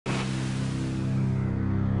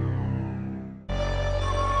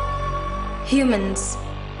Humans.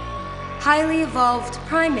 Highly evolved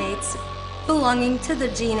primates belonging to the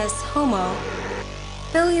genus Homo.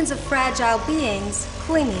 Billions of fragile beings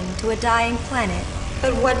clinging to a dying planet.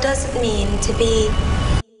 But what does it mean to be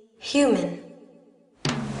human?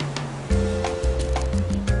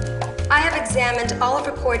 I have examined all of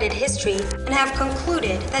recorded history and have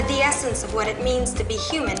concluded that the essence of what it means to be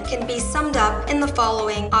human can be summed up in the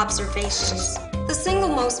following observations. The single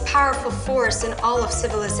most powerful force in all of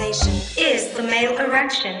civilization is the male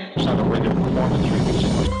erection.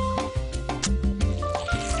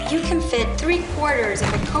 You can fit 3/4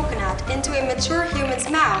 of a coconut into a mature human's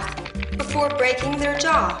mouth before breaking their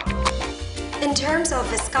jaw. In terms of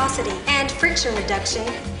viscosity and friction reduction,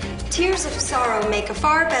 tears of sorrow make a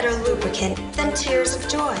far better lubricant than tears of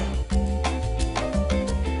joy.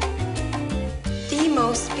 The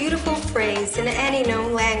most beautiful phrase in any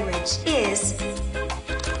known language is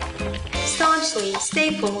staunchly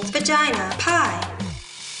stapled vagina pie.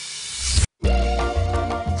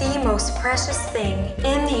 The most precious thing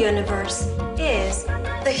in the universe is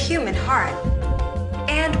the human heart.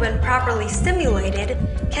 And when properly stimulated,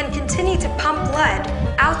 can continue to pump blood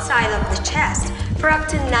outside of the chest for up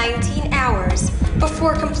to 19 hours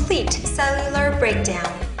before complete cellular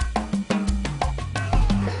breakdown.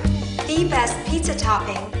 The best pizza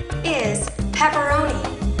topping is pepperoni.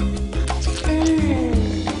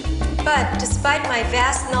 But despite my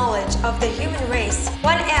vast knowledge of the human race,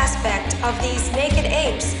 one aspect of these naked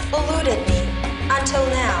apes eluded me until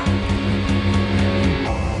now.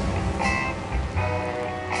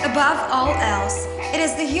 Above all else, it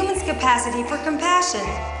is the human's capacity for compassion,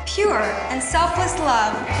 pure and selfless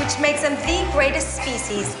love, which makes them the greatest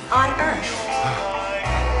species on Earth.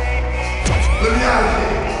 Let me out of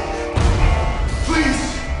here! Please!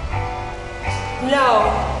 No.